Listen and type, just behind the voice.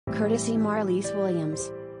courtesy Marlyse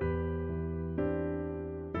Williams.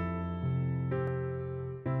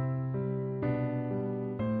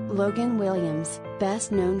 Logan Williams,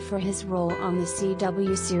 best known for his role on the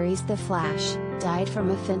CW series The Flash, died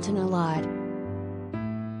from a fentanyl overdose.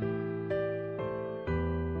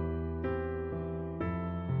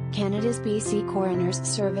 Canada's BC Coroners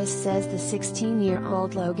Service says the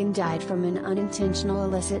 16-year-old Logan died from an unintentional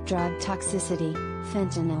illicit drug toxicity,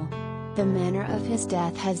 fentanyl. The manner of his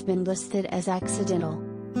death has been listed as accidental.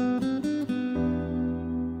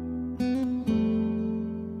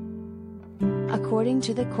 According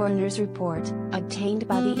to the coroner's report, obtained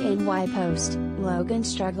by the NY Post, Logan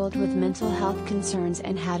struggled with mental health concerns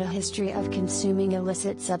and had a history of consuming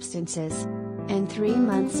illicit substances. And 3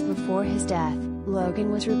 months before his death,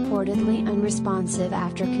 Logan was reportedly unresponsive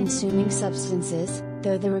after consuming substances,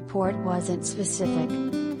 though the report wasn't specific.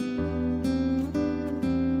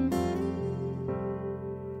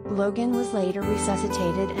 Logan was later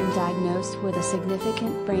resuscitated and diagnosed with a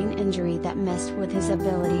significant brain injury that messed with his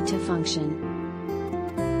ability to function.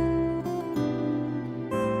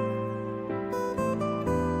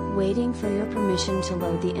 Waiting for your permission to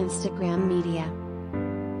load the Instagram media.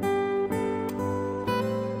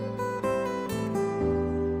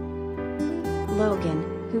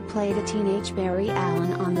 Logan, who played a teenage Barry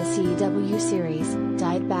Allen on the CW series,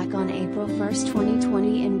 died back on April 1,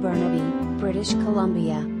 2020 in Burnaby, British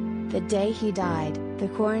Columbia. The day he died, the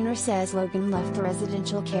coroner says Logan left the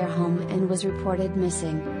residential care home and was reported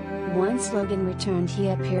missing. Once Logan returned, he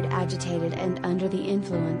appeared agitated and under the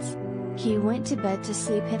influence. He went to bed to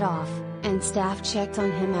sleep it off, and staff checked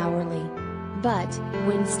on him hourly. But,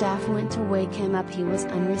 when staff went to wake him up, he was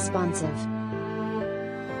unresponsive.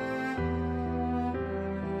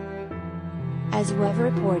 As we've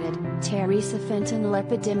reported, Terry's a fentanyl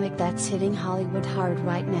epidemic that's hitting Hollywood hard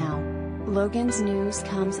right now. Logan's news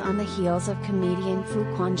comes on the heels of comedian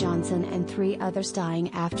Fuquan Johnson and 3 others dying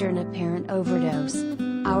after an apparent overdose.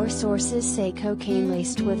 Our sources say cocaine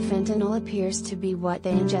laced with fentanyl appears to be what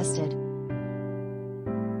they ingested.